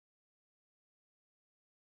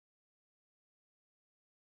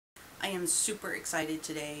I am super excited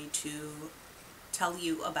today to tell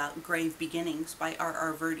you about Grave Beginnings by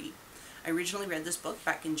R.R. Virdi. I originally read this book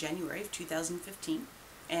back in January of 2015,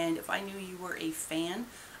 and if I knew you were a fan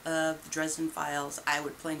of the Dresden Files, I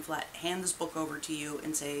would plain flat hand this book over to you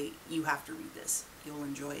and say, you have to read this. You'll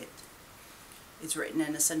enjoy it. It's written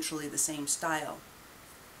in essentially the same style.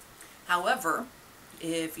 However,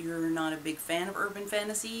 if you're not a big fan of urban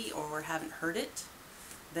fantasy or haven't heard it,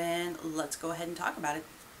 then let's go ahead and talk about it.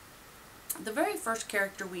 The very first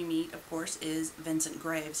character we meet, of course, is Vincent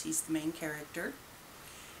Graves. He's the main character.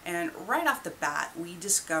 And right off the bat, we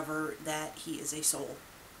discover that he is a soul.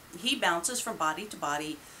 He bounces from body to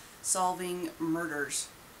body, solving murders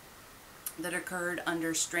that occurred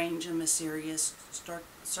under strange and mysterious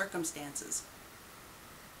circumstances.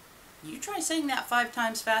 You try saying that 5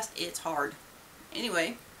 times fast, it's hard.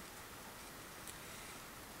 Anyway,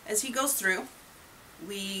 as he goes through,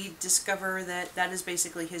 we discover that that is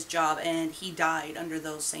basically his job, and he died under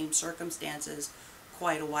those same circumstances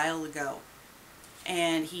quite a while ago.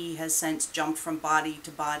 And he has since jumped from body to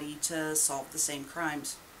body to solve the same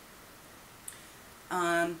crimes.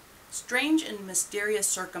 Strange and mysterious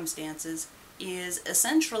circumstances is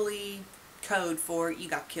essentially code for you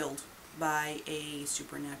got killed by a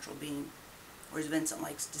supernatural being, or as Vincent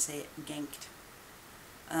likes to say it, ganked.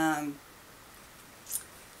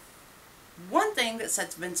 One thing that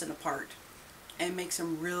sets Vincent apart and makes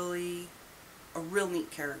him a real neat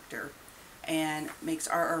character and makes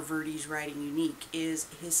R.R. Virdi's writing unique is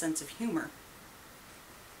his sense of humor.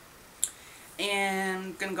 And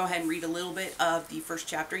I'm going to go ahead and read a little bit of the first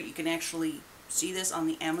chapter. You can actually see this on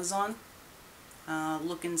the Amazon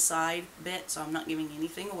look inside bit, so I'm not giving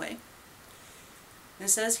anything away. And it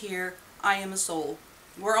says here, I am a soul.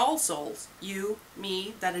 We're all souls. You,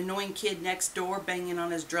 me, that annoying kid next door banging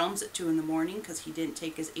on his drums at 2 in the morning because he didn't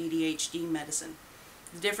take his ADHD medicine.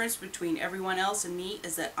 The difference between everyone else and me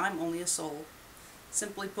is that I'm only a soul.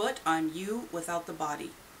 Simply put, I'm you without the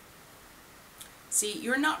body. See,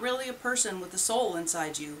 you're not really a person with a soul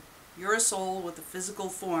inside you. You're a soul with a physical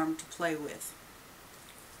form to play with.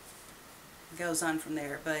 It goes on from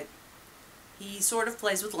there, but he sort of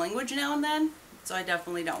plays with language now and then, so I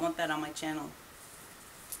definitely don't want that on my channel.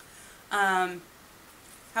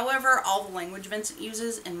 However, all the language Vincent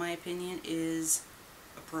uses, in my opinion, is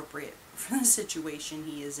appropriate for the situation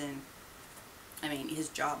he is in. I mean, his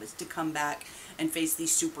job is to come back and face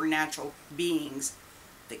these supernatural beings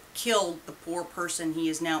that killed the poor person he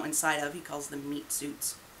is now inside of. He calls them meat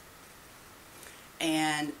suits.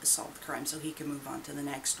 And solve the crime so he can move on to the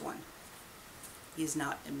next one. He is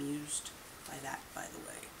not amused by that, by the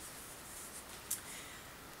way.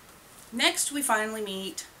 Next, we finally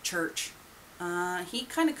meet Church. He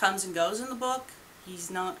kind of comes and goes in the book.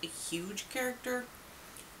 He's not a huge character,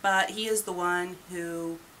 but he is the one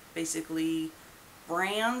who basically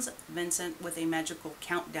brands Vincent with a magical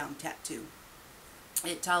countdown tattoo.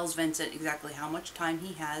 It tells Vincent exactly how much time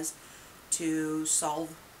he has to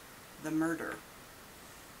solve the murder.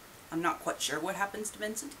 I'm not quite sure what happens to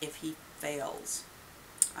Vincent if he fails.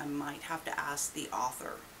 I might have to ask the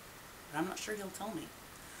author, but I'm not sure he'll tell me.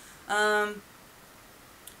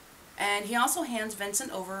 And he also hands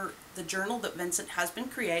Vincent over the journal that Vincent has been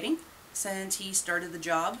creating since he started the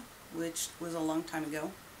job, which was a long time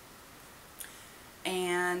ago.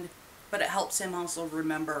 But it helps him also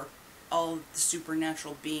remember all the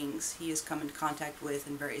supernatural beings he has come into contact with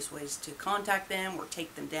in various ways to contact them or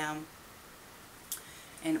take them down.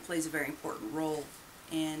 And it plays a very important role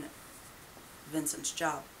in Vincent's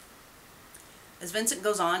job. As Vincent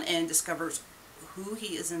goes on and discovers who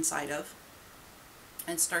he is inside of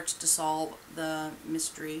and starts to solve the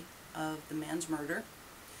mystery of the man's murder,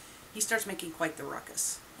 he starts making quite the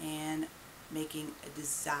ruckus and making a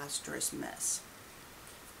disastrous mess.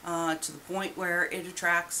 To the point where it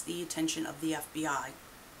attracts the attention of the FBI.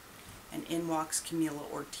 And in walks Camilla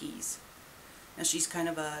Ortiz. Now she's kind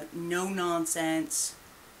of a no-nonsense.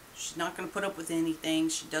 She's not going to put up with anything.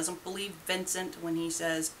 She doesn't believe Vincent when he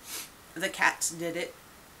says the cats did it.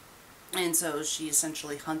 And so she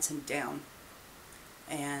essentially hunts him down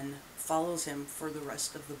and follows him for the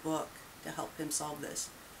rest of the book to help him solve this.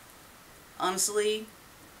 Honestly,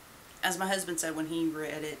 as my husband said when he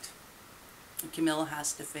read it, Camilla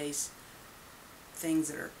has to face things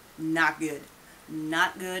that are not good.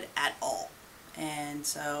 Not good at all. And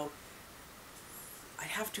so I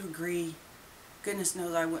have to agree. Goodness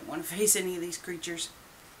knows I wouldn't want to face any of these creatures.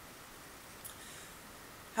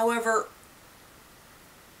 However,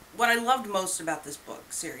 what I loved most about this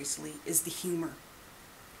book, seriously, is the humor.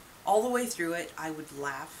 All the way through it, I would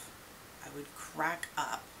laugh. I would crack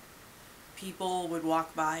up. People would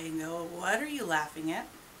walk by and go, "What are you laughing at?"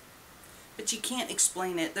 but you can't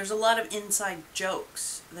explain it. There's a lot of inside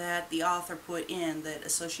jokes that the author put in that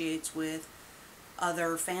associates with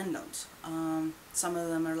other fandoms. Some of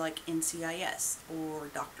them are like NCIS or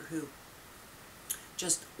Doctor Who.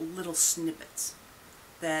 Just little snippets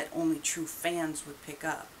that only true fans would pick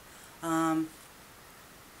up.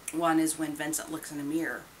 One is when Vincent looks in a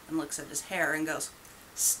mirror and looks at his hair and goes,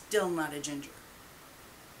 "Still not a ginger."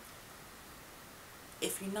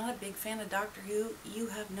 If you're not a big fan of Doctor Who, you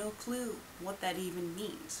have no clue what that even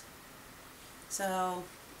means. So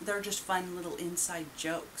they're just fun little inside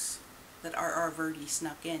jokes that R.R. Virdi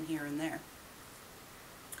snuck in here and there.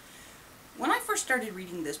 When I first started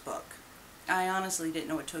reading this book, I honestly didn't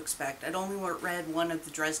know what to expect. I'd only read one of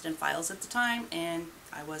the Dresden Files at the time, and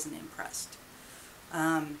I wasn't impressed.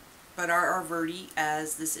 But R.R. Virdi,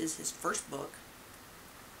 as this is his first book,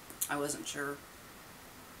 I wasn't sure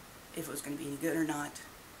if it was going to be any good or not,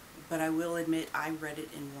 but I will admit I read it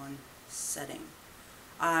in one setting.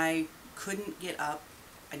 I couldn't get up.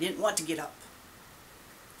 I didn't want to get up.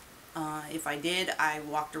 If I did, I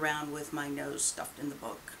walked around with my nose stuffed in the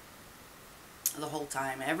book the whole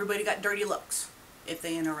time. Everybody got dirty looks if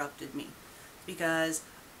they interrupted me, because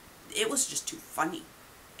it was just too funny.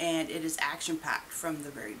 And it is action-packed from the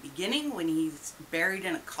very beginning, when he's buried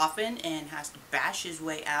in a coffin and has to bash his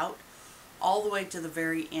way out, all the way to the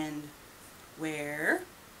very end, where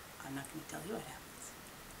I'm not going to tell you what happens.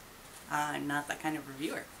 I'm not that kind of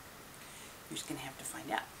reviewer. You're just going to have to find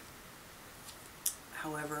out.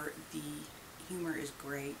 However, the humor is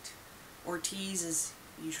great. Ortiz is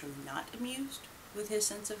usually not amused with his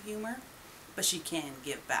sense of humor, but she can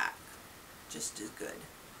give back just as good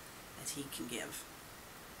as he can give.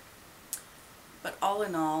 But all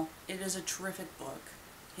in all, it is a terrific book.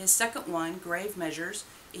 His second one, Grave Measures,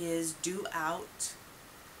 is due out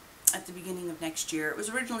at the beginning of next year. It was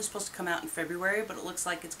originally supposed to come out in February, but it looks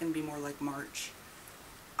like it's going to be more like March.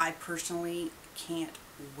 I personally can't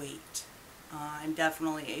wait. I'm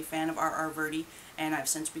definitely a fan of R.R. Virdi, and I've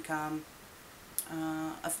since become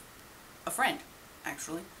a friend,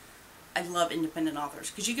 actually. I love independent authors,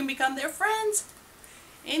 because you can become their friends.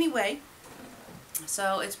 Anyway,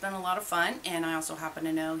 so it's been a lot of fun, and I also happen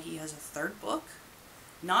to know he has a third book.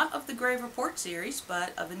 Not of the Grave Report series,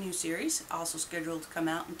 but of a new series, also scheduled to come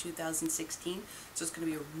out in 2016. So it's going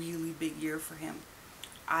to be a really big year for him.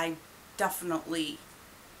 I definitely,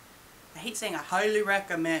 I hate saying I highly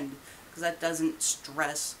recommend, because that doesn't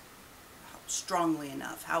stress strongly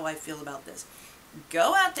enough how I feel about this.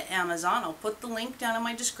 Go out to Amazon. I'll put the link down in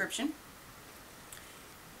my description.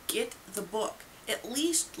 Get the book. At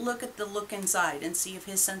least look at the look inside and see if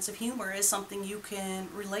his sense of humor is something you can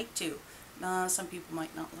relate to. Some people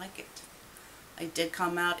might not like it. It did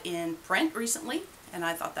come out in print recently, and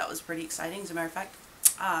I thought that was pretty exciting. As a matter of fact,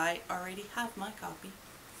 I already have my copy.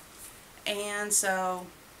 And so,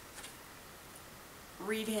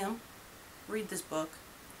 read him. Read this book.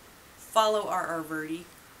 Follow R.R. Virdi.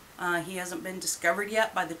 He hasn't been discovered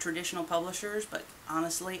yet by the traditional publishers, but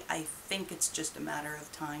honestly, I think it's just a matter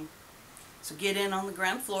of time. So get in on the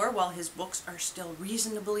ground floor while his books are still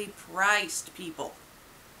reasonably priced, people.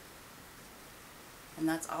 And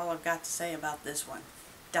that's all I've got to say about this one.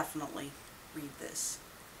 Definitely read this.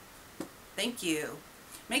 Thank you.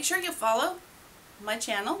 Make sure you follow my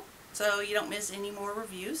channel so you don't miss any more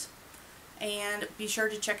reviews. And be sure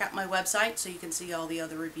to check out my website so you can see all the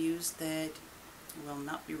other reviews that will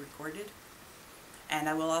not be recorded. And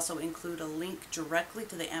I will also include a link directly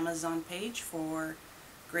to the Amazon page for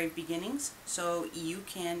Grave Beginnings, so you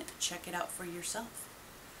can check it out for yourself.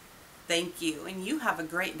 Thank you, and you have a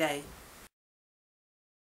great day.